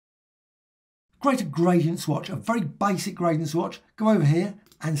create a gradient swatch, a very basic gradient swatch. Go over here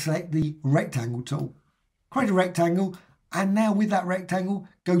and select the rectangle tool. Create a rectangle, and now with that rectangle,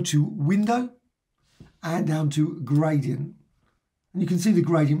 go to Window and down to Gradient. And you can see the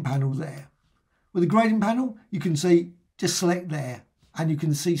gradient panel there. With the gradient panel, you can see, just select there, and you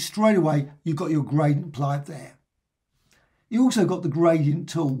can see straight away you've got your gradient applied there. You also got the gradient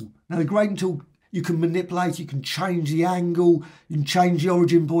tool. Now the gradient tool, you can manipulate, you can change the angle, you can change the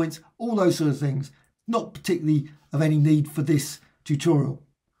origin points, all those sort of things. Not particularly of any need for this tutorial.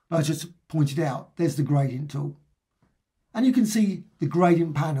 But I just pointed out, there's the gradient tool. And you can see the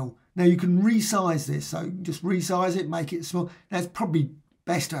gradient panel. Now you can resize this, so you can just resize it, make it small. Now it's probably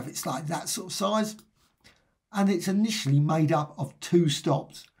best to have it like that sort of size. And it's initially made up of two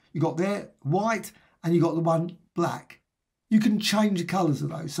stops. You got there white and you got the one black. You can change the colours of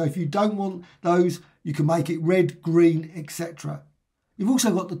those. So if you don't want those, you can make it red, green, etc. You've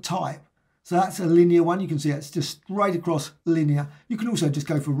also got the type. So that's a linear one. You can see it's just straight across linear. You can also just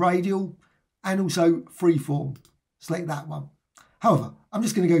go for radial and also freeform. Select that one. However, I'm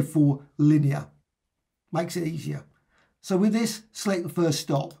just going to go for linear. Makes it easier. So with this, select the first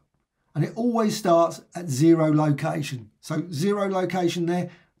stop. And it always starts at 0 location. So 0 location there.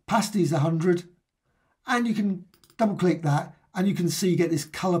 Opacity is 100. And you can double click that and you can see you get this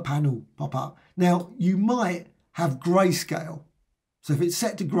colour panel pop up. Now you might have grayscale. So if it's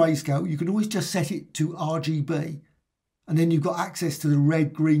set to grayscale, you can always just set it to RGB. And then you've got access to the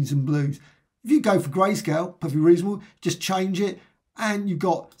red, greens and blues. If you go for grayscale, perfectly reasonable, just change it and you've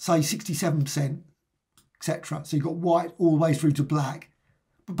got, say, 67%, etc. So you've got white all the way through to black.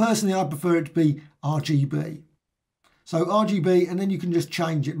 But personally, I prefer it to be RGB. So RGB, and then you can just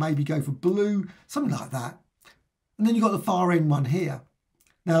change it, maybe go for blue, something like that. And then you've got the far end one here.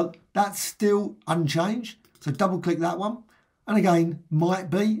 Now, that's still unchanged. So double click that one. And again, might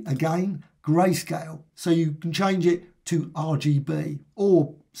be, again, grayscale. So you can change it to RGB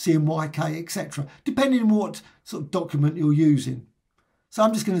or CMYK, etc. depending on what sort of document you're using. So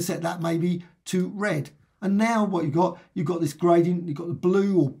I'm just going to set that maybe to red. And now what you've got this gradient, you've got the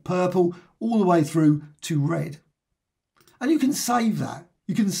blue or purple all the way through to red. And you can save that.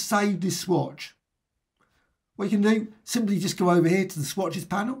 You can save this swatch. What you can do, simply just go over here to the Swatches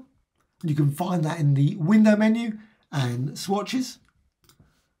panel. And you can find that in the Window menu and Swatches.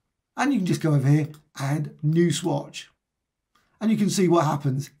 And you can just go over here and New Swatch. And you can see what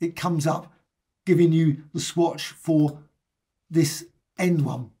happens. It comes up giving you the swatch for this end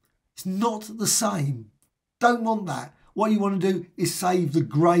one. It's not the same. Don't want that. What you want to do is save the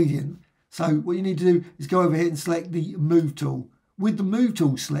gradient. So what you need to do is go over here and select the Move tool. With the Move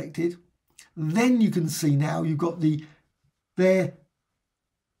tool selected, then you can see now you've got the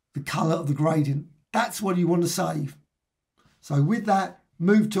colour of the gradient. That's what you want to save. So with that,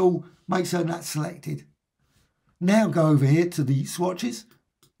 Move tool, make certain that's selected. Now go over here to the Swatches,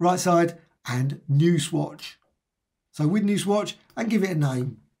 right side, and New Swatch. So with New Swatch, and give it a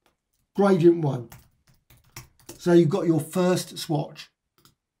name, Gradient 1. So you've got your first swatch.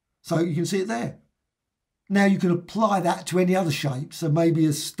 So you can see it there. Now you can apply that to any other shape. So maybe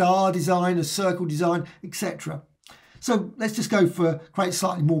a star design, a circle design, etc. So let's just go for create a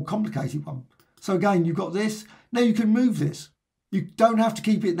slightly more complicated one. So again, you've got this. Now you can move this. You don't have to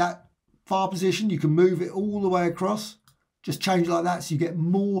keep it that far position. You can move it all the way across. Just change it like that so you get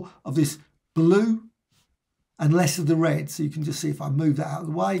more of this blue and less of the red. So you can just see if I move that out of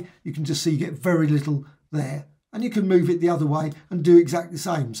the way, you can just see you get very little there. And you can move it the other way and do exactly the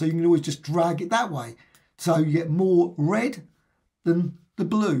same. So you can always just drag it that way. So you get more red than the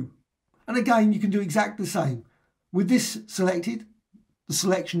blue. And again, you can do exactly the same. With this selected, the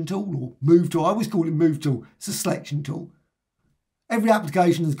selection tool or move tool, I always call it move tool, it's a selection tool. Every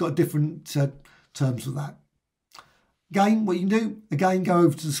application has got different terms for that. Again, what you can do, again, go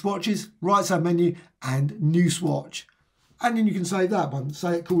over to the Swatches, right side menu and New Swatch. And then you can save that one,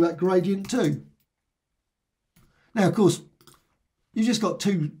 call that Gradient 2. Now, of course, you've just got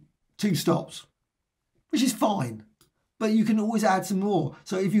two stops, which is fine, but you can always add some more.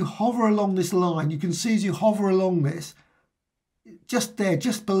 So if you hover along this line, you can see as you hover along this, just there,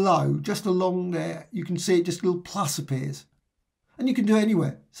 just below, just along there, you can see it, just a little plus appears. And you can do it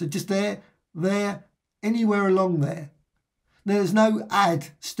anywhere. So just there, anywhere along there. Now, there's no add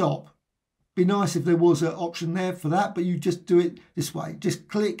stop. Be nice if there was an option there for that, but you just do it this way. Just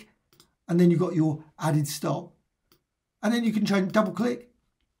click, and then you've got your added stop. And then you can change, double click,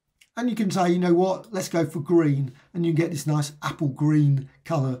 and you can say, you know what, let's go for green. And you get this nice apple green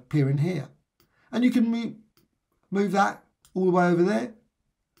colour appearing here. And you can move that all the way over there,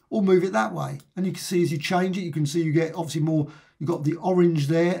 or move it that way. And you can see as you change it, you can see you get obviously more, You've got the orange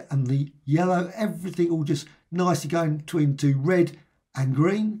there and the yellow, everything all just nicely going between to red and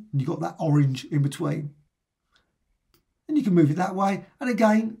green. And you've got that orange in between. And you can move it that way. And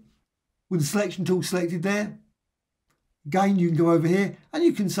again, with the selection tool selected there, again, you can go over here and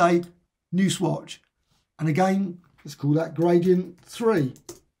you can say new swatch. And again, let's call that gradient 3.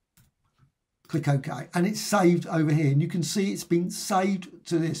 Click OK. And it's saved over here. And you can see it's been saved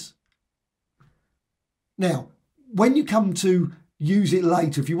to this. Now, when you come to use it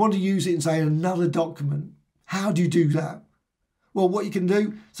later, if you want to use it in, say, another document, how do you do that? Well, what you can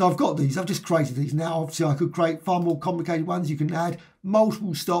do, so I've got these, I've just created these. Now, obviously, I could create far more complicated ones. You can add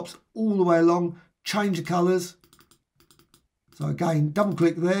multiple stops all the way along, change the colours. So again, double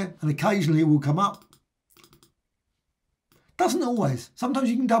click there, and occasionally it will come up. Doesn't always. Sometimes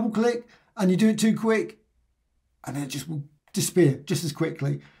you can double click and you do it too quick, and then it just will disappear just as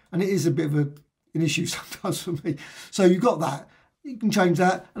quickly. And it is a bit of an issue sometimes for me. So you've got that. You can change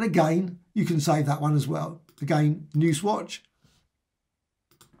that, and again, you can save that one as well. Again, new swatch,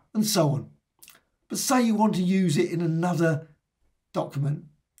 and so on. But say you want to use it in another document.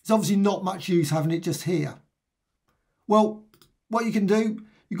 It's obviously not much use having it just here. Well, what you can do,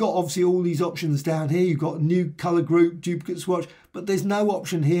 you've got obviously all these options down here. You've got new color group, duplicate swatch, but there's no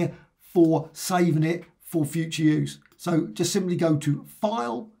option here for saving it for future use. So just simply go to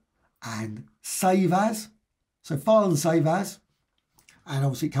File and Save As. So File and Save As. And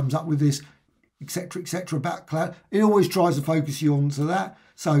obviously it comes up with this, etc., about cloud. It always tries to focus you onto that.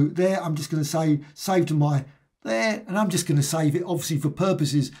 So there, I'm just going to say save to my there, and I'm just going to save it obviously for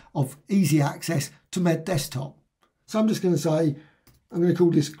purposes of easy access to my desktop. So I'm just going to say, I'm going to call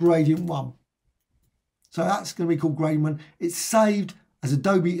this gradient 1. So that's going to be called gradient 1. It's saved as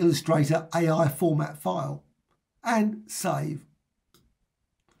Adobe Illustrator AI format file, and save.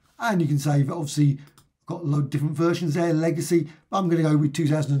 And you can save it, obviously got a lot of different versions there, legacy, but I'm going to go with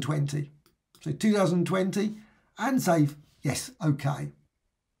 2020. So 2020 and save, yes, okay.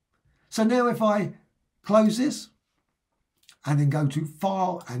 So now if I close this and then go to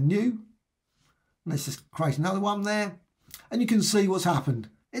File and New, let's just create another one there, and you can see what's happened.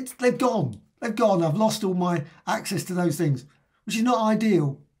 They've gone. They've gone. I've lost all my access to those things, which is not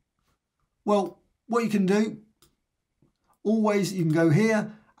ideal. Well, what you can do, always you can go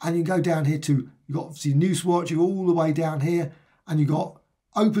here and you can go down here to, you've got obviously new swatch, you're all the way down here, and you've got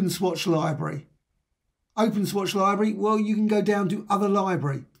Open Swatch Library. Open Swatch Library, well, you can go down to Other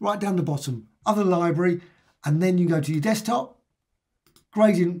Library, right down the bottom, Other Library, and then you go to your desktop,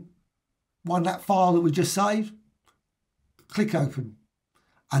 gradient 1, that file that we just saved, click Open.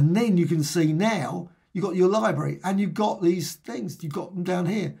 And then you can see now you've got your library and you've got these things, you've got them down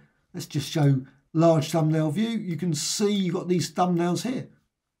here. Let's just show large thumbnail view. You can see you've got these thumbnails here.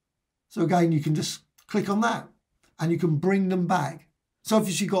 So again, you can just click on that and you can bring them back. So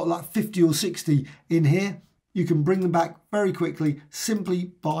if you've got like 50 or 60 in here, you can bring them back very quickly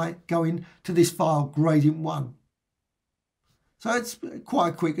simply by going to this file, gradient 1. So it's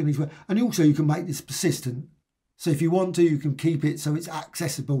quite quick and easy. And also you can make this persistent. So if you want to, you can keep it so it's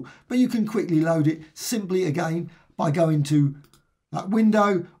accessible, but you can quickly load it simply again by going to that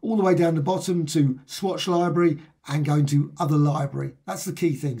window all the way down the bottom to Swatch Library and going to Other Library. That's the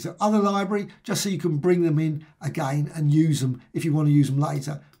key thing. So Other Library, just so you can bring them in again and use them if you want to use them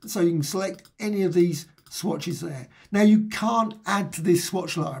later. So you can select any of these swatches there. Now you can't add to this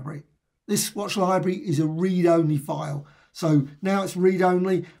Swatch Library. This Swatch Library is a read-only file. So now it's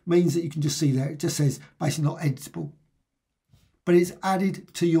read-only, means that you can just see there, it just says basically not editable. But it's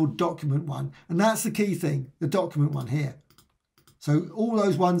added to your document one. And that's the key thing, the document one here. So all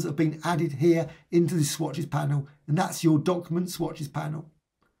those ones have been added here into the swatches panel, and that's your document swatches panel.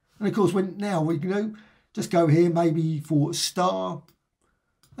 And of course, now we can just go here maybe for star,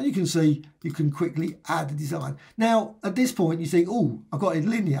 and you can see you can quickly add the design. Now at this point you think, oh, I've got it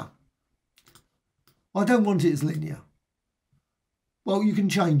linear. I don't want it as linear. Well, you can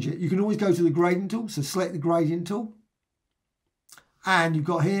change it. You can always go to the gradient tool, so select the gradient tool, and you've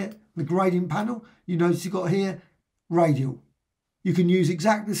got here the gradient panel. You notice you've got here radial. You can use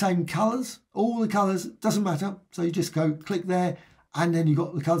exactly the same colours, all the colours, doesn't matter. So you just go click there and then you've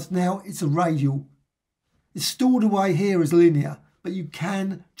got the colours. Now it's a radial. It's stored away here as linear, but you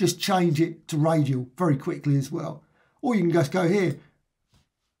can just change it to radial very quickly as well. Or you can just go here,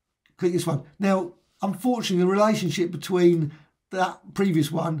 click this one. Now, unfortunately, the relationship between that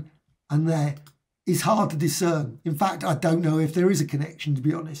previous one and there is hard to discern. In fact, I don't know if there is a connection, to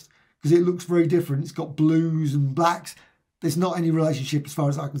be honest, because it looks very different. It's got blues and blacks. There's not any relationship as far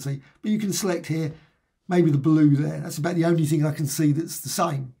as I can see. But you can select here, maybe the blue there. That's about the only thing I can see that's the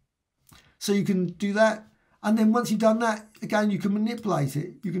same. So you can do that. And then once you've done that, again, you can manipulate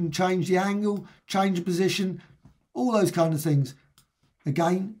it. You can change the angle, change the position, all those kind of things.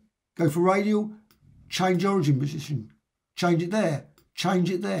 Again, go for radial, change origin position, change it there,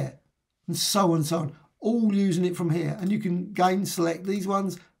 and so on and so on. All using it from here. And you can again select these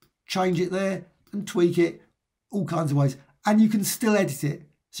ones, change it there, and tweak it all kinds of ways. And you can still edit it.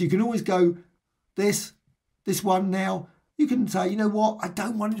 So you can always go this one now. You can say, you know what, I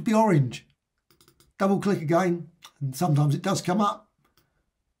don't want it to be orange. Double click again, and sometimes it does come up.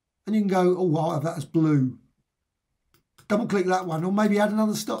 And you can go, oh, I'll have that as blue. Double click that one, or maybe add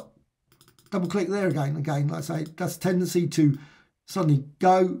another stop. Double click there again, like I say, that's a tendency to suddenly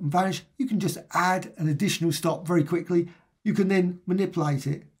go and vanish. You can just add an additional stop very quickly. You can then manipulate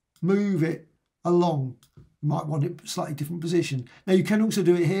it, move it along. You might want it slightly different position. Now you can also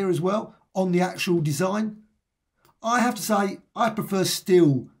do it here as well on the actual design. I have to say, I prefer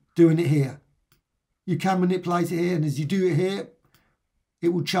still doing it here. You can manipulate it here, and as you do it here, it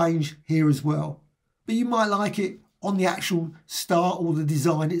will change here as well. But you might like it on the actual start or the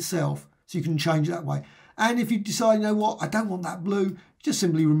design itself, so you can change it that way. And if you decide, you know what, I don't want that blue, just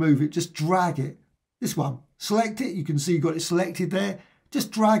simply remove it, just drag it. This one, select it, you can see you've got it selected there,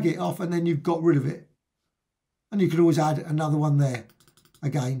 just drag it off and then you've got rid of it. And you can always add another one there.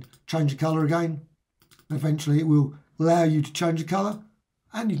 Again, change the colour again, and eventually it will allow you to change the colour,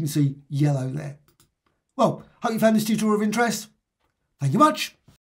 and you can see yellow there. Well, hope you found this tutorial of interest. Thank you much.